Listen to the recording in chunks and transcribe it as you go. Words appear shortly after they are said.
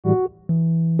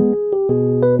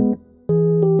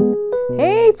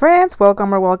friends,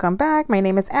 welcome or welcome back. My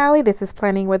name is Allie. This is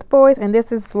Planning with Boys, and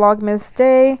this is Vlogmas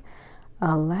Day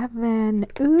 11.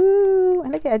 Ooh,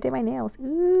 and look at I did my nails.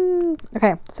 Ooh.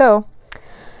 Okay, so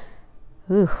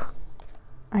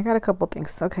I got a couple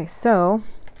things. Okay, so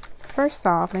first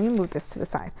off, let me move this to the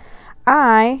side.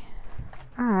 I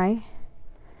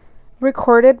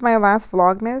recorded my last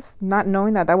Vlogmas, not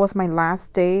knowing that that was my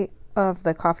last day of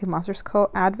the Coffee Monsters Co.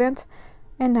 Advent.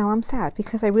 And now I'm sad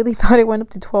because I really thought it went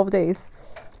up to 12 days.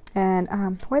 And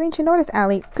why didn't you notice,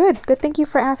 Allie? Good. Thank you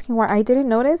for asking. Why I didn't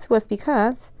notice was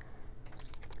because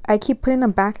I keep putting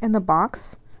them back in the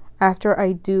box after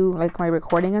I do like my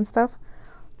recording and stuff.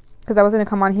 Because I was going to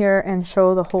come on here and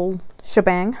show the whole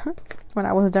shebang when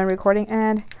I was done recording.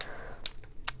 And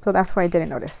so that's why I didn't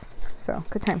notice. So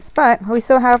good times. But we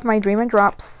still have my Dream and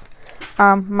Drops.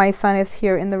 My son is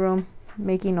here in the room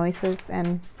making noises,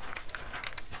 and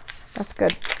that's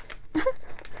good.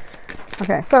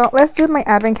 Okay, so let's do my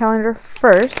advent calendar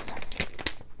first.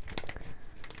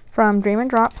 From Dream and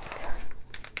Drops.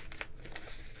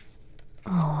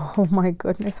 Oh my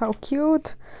goodness, how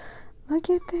cute. Look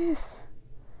at this.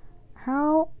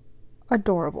 How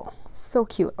adorable. So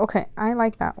cute. Okay, I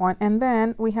like that one. And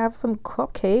then we have some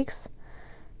cupcakes.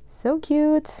 So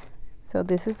cute. So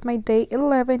this is my day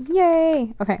 11.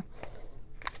 Yay! Okay.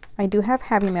 I do have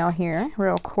Happy Mail here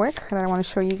real quick that I want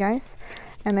to show you guys.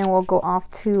 And then we'll go off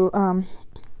to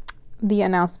the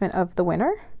announcement of the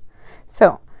winner.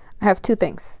 So I have two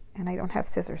things, and I don't have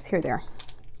scissors. Here they are.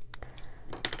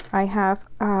 I have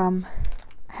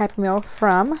Happy Mail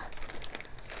from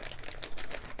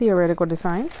Theoretical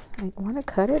Designs. I want to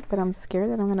cut it, but I'm scared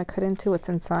that I'm going to cut into what's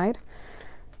inside.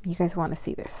 You guys want to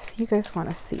see this. You guys want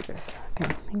to see this.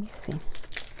 Okay, let me see.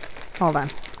 Hold on.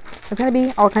 It's going to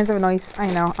be all kinds of noise.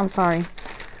 I know. I'm sorry.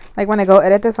 Like when I go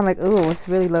edit this, I'm like, ooh, it's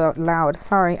really loud.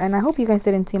 Sorry. And I hope you guys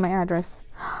didn't see my address.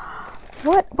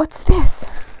 What's this?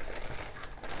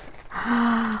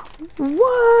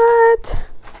 What?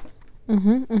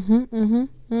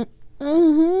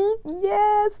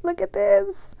 Yes, look at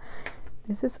this.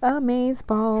 This is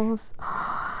Amazeballs.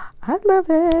 I love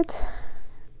it.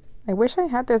 I wish I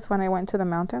had this when I went to the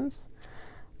mountains,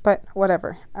 but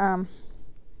whatever.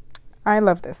 I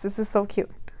love this. This is so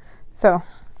cute. So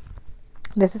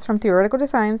this is from Theoretical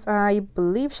Designs. I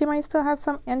believe she might still have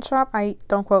some in shop.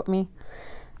 Don't quote me.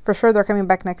 For sure they're coming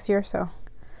back next year, so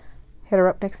hit her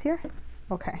up next year.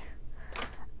 Okay.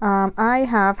 I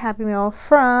have Happy Meal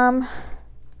from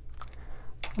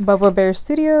Bubble Bear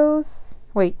Studios.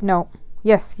 Wait, no.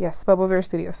 Yes, Bubble Bear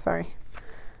Studios, sorry.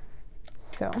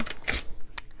 So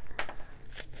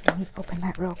let me open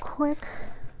that real quick.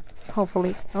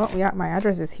 Hopefully, oh yeah, my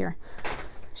address is here.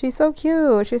 She's so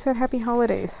cute. She said happy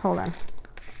holidays. Hold on.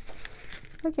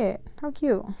 Look at it. How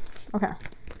cute. Okay.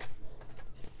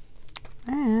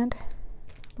 And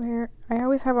where I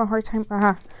always have a hard time.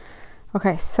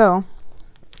 Okay, so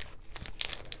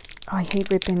I hate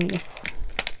ripping these.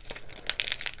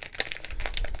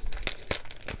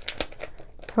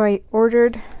 So I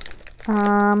ordered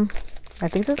I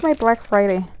think this is my Black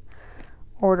Friday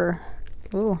order.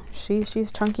 Ooh,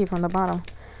 she's chunky from the bottom.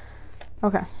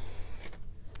 Okay.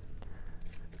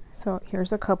 So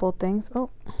here's a couple things.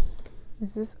 Oh,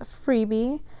 this is a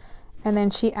freebie. And then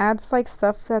she adds like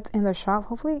stuff that's in the shop.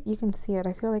 Hopefully you can see it.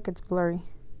 I feel like it's blurry.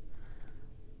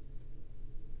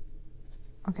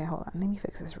 Okay, hold on. Let me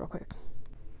fix this real quick.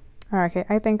 All right, okay.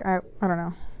 I think I don't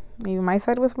know. Maybe my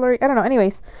side was blurry. I don't know.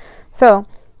 Anyways, so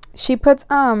she puts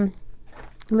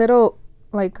little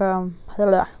like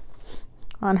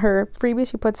on her freebie,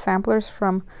 she puts samplers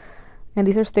from, and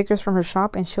these are stickers from her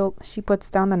shop, and she puts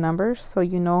down the numbers so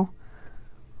you know,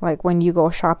 like when you go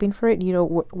shopping for it, you know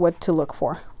what to look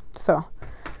for. So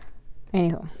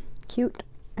anywho, cute.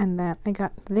 And then I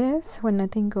got this, when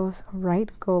nothing goes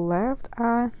right, go left.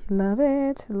 I love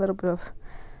it. A little bit of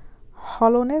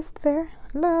hollowness there.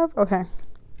 Love. Okay.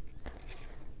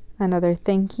 Another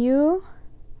thank you.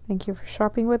 Thank you for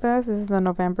shopping with us. This is the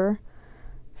November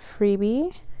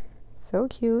freebie. So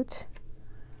cute.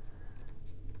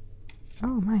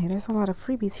 Oh my, there's a lot of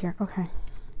freebies here. Okay.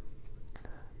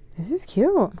 This is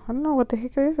cute. I don't know what the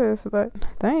heck this is, but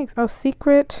thanks. Oh,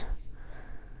 secret.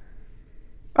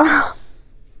 Oh.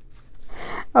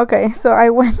 Okay, so I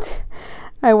went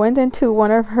into one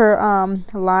of her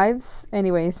lives.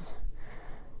 Anyways,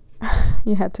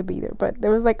 you had to be there, but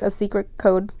there was like a secret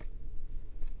code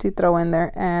to throw in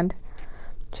there, and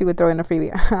she would throw in a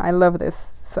freebie. I love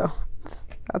this. So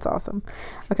that's awesome.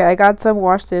 Okay, I got some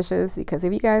wash dishes because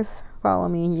if you guys follow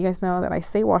me, you guys know that I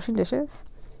say washing dishes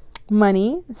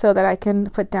money so that I can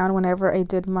put down whenever I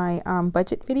did my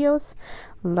budget videos.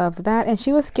 Love that. And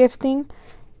she was gifting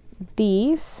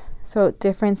these So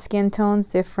different skin tones,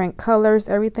 different colors,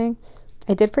 everything.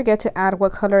 I did forget to add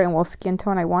what color and what skin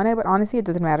tone I wanted, but honestly, it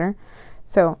doesn't matter.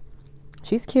 So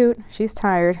she's cute. She's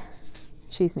tired.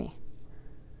 She's me.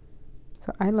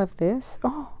 So I love this.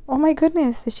 Oh my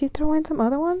goodness. Did she throw in some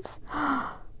other ones?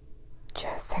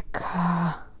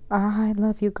 Jessica. I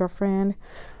love you, girlfriend.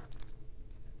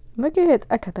 Look at it.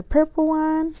 I got the purple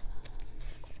one.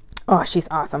 Oh, she's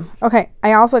awesome. Okay.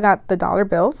 I also got the dollar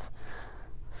bills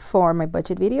for my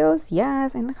budget videos.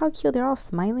 Yes. And look how cute. They're all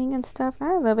smiling and stuff.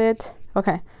 I love it.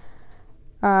 Okay.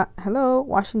 Hello.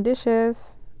 Washing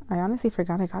dishes. I honestly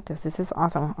forgot I got this. This is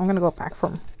awesome. I'm going to go back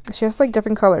from. She has like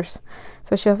different colors.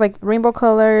 So she has like rainbow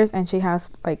colors and she has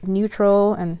like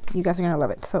neutral, and you guys are going to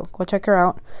love it. So go check her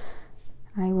out.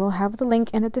 I will have the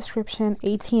link in the description.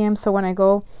 ATM. So when I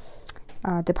go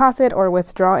deposit or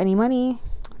withdraw any money,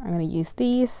 I'm going to use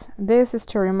these. This is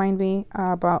to remind me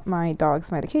about my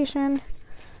dog's medication.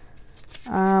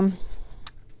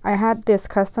 I had this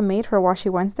custom made for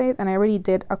Washi Wednesdays, and I already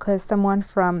did a custom one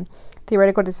from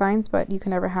Theoretical Designs, but you can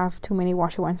never have too many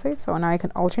Washi Wednesdays, so now I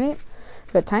can alternate.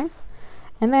 Good times.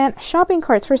 And then shopping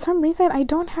carts. For some reason, I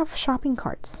don't have shopping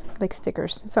carts, like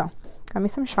stickers. So got me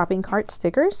some shopping cart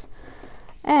stickers,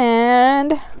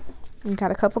 and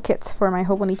got a couple kits for my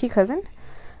Hobonichi cousin.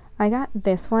 I got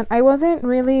this one. I wasn't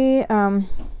really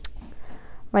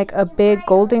like a big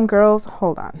Golden Girls.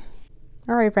 Hold on.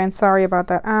 All right, friends. Sorry about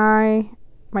that.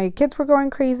 My kids were going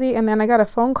crazy, and then I got a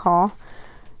phone call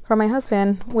from my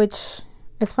husband, which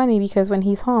is funny because when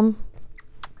he's home,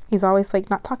 he's always like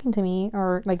not talking to me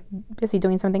or like busy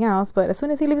doing something else. But as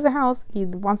soon as he leaves the house, he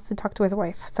wants to talk to his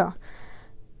wife. So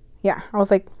yeah, I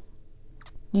was like,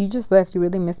 you just left. You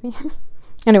really miss me?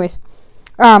 Anyways,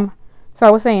 so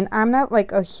I was saying, I'm not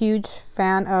like a huge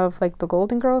fan of like the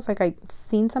Golden Girls. Like I've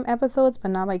seen some episodes,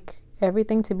 but not like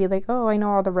everything to be like, oh, I know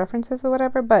all the references or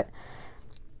whatever. But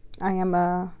I am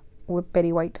a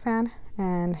Betty White fan,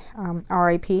 and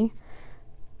R.I.P.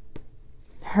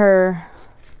 Her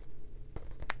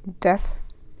death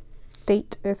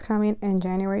date is coming in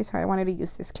January, so I wanted to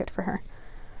use this kit for her.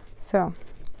 So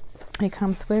it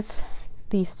comes with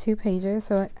these 2 pages.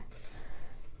 So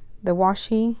the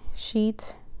washi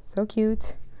sheet, so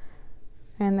cute,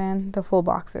 and then the full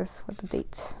boxes with the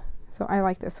dates. So I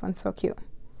like this one, so cute.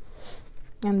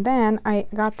 And then I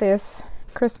got this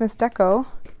Christmas deco,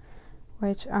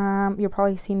 which you'll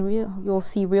probably you'll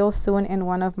see real soon in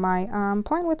one of my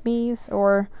plan with me's,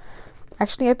 or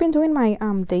actually I've been doing my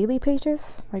daily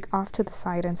pages like off to the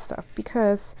side and stuff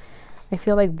because I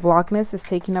feel like Vlogmas is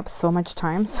taking up so much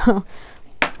time. So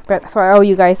I owe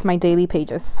you guys my daily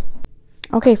pages.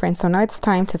 Okay, friends, so now it's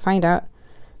time to find out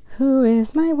who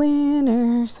is my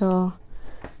winner. So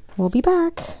we'll be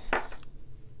back.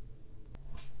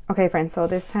 Okay, friends, so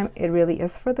this time it really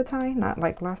is for the tie, not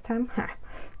like last time.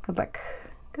 Good luck.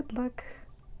 Good luck.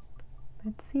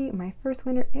 Let's see. My first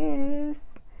winner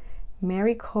is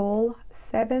Mary Cole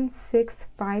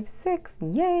 7656.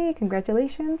 Yay!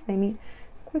 Congratulations. Let me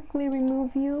quickly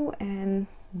remove you and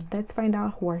let's find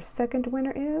out who our second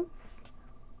winner is.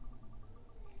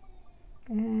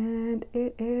 And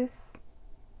it is,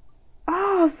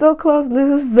 oh, so close,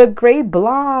 Luz, the Great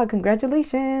Blog.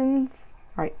 Congratulations.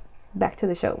 All right, back to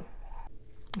the show.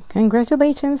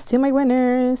 Congratulations to my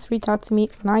winners. Reach out to me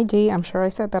on IG. I'm sure I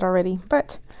said that already,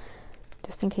 but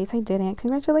just in case I didn't,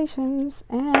 congratulations.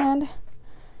 And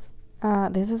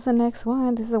this is the next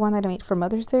one. This is the one that I made for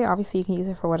Mother's Day. Obviously, you can use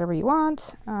it for whatever you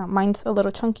want. Mine's a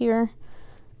little chunkier,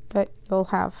 but you'll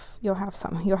have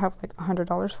some. You'll have like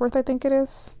 $100 worth, I think it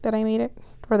is, that I made it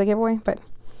for the giveaway. But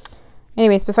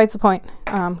anyways, besides the point,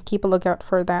 keep a lookout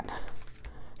for that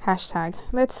hashtag.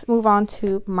 Let's move on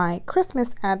to my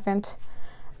Christmas Advent,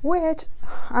 which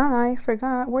I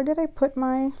forgot. Where did I put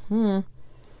my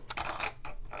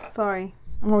sorry,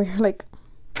 I'm over here like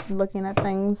looking at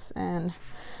things and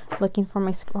looking for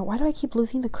my why do I keep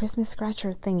losing the Christmas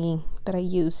scratcher thingy that I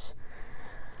use?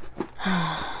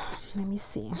 Let me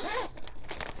see.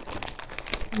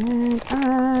 And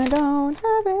I don't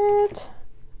have it.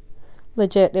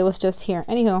 Legit, it was just here.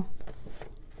 Anywho,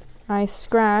 I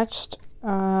scratched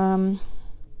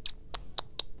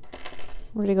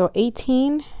where'd it go?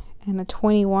 18 and a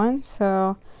 21.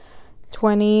 So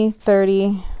 20,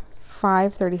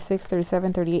 35, 36,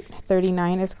 37, 38,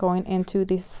 39 is going into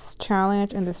this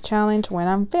challenge. And this challenge, when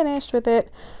I'm finished with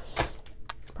it,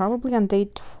 probably on day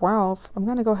 12, I'm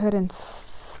gonna go ahead and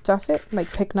stuff it,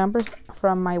 like pick numbers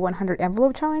from my 100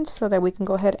 envelope challenge so that we can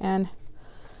go ahead and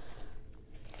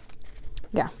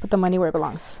yeah, put the money where it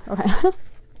belongs. Okay. I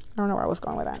don't know where I was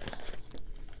going with that.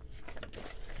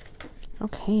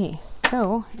 Okay,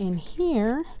 so in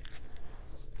here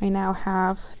I now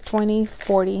have 20,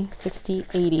 40, 60,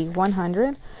 80,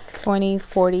 100, 20,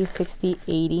 40, 60,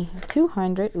 80,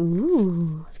 200.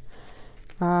 Ooh.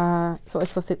 So it's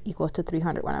supposed to equal to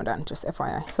 300 when I'm done, just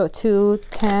FYI. So 2,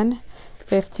 10,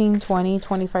 15, 20,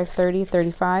 25, 30,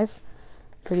 35,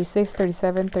 36,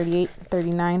 37, 38,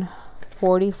 39,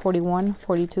 40, 41,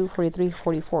 42, 43,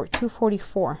 44,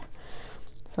 244.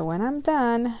 So when I'm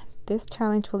done, this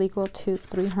challenge will equal to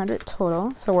 300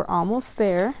 total. So we're almost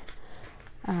there.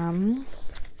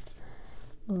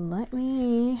 Let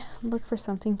me look for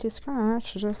something to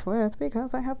scratch just with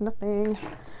because I have nothing.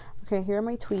 Okay, here are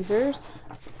my tweezers,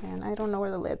 and I don't know where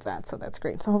the lid's at, so that's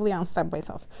great. So hopefully I don't stab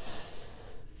myself.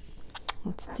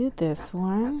 Let's do this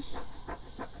one.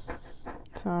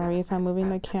 Sorry if I'm moving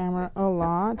the camera a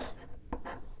lot.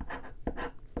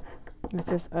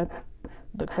 This is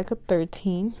looks like a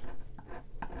 13.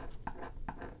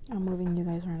 I'm moving you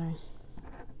guys, aren't I?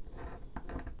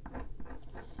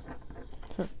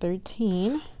 So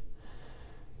 13,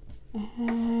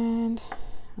 and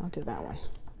I'll do that one.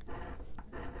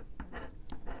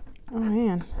 Oh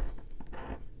man,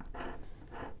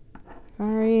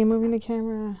 sorry, moving the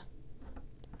camera.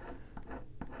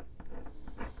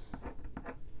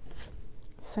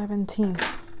 17.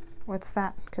 What's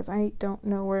that? Because I don't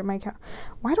know where my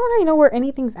why don't I know where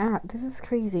anything's at? This is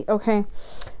crazy. Okay,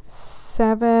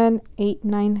 7, 8,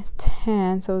 9,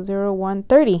 10. So 0, 1,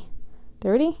 30.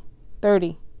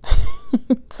 30.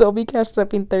 So I'll be cashed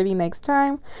up in 30 next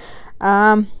time.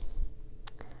 I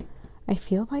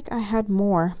feel like I had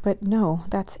more, but no,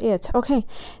 that's it. Okay,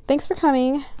 thanks for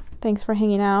coming. Thanks for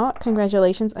hanging out.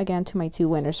 Congratulations again to my 2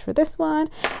 winners for this one,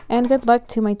 and good luck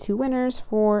to my 2 winners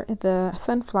for the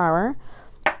sunflower.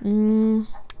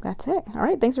 That's it. All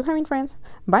right, thanks for coming, friends.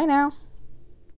 Bye now.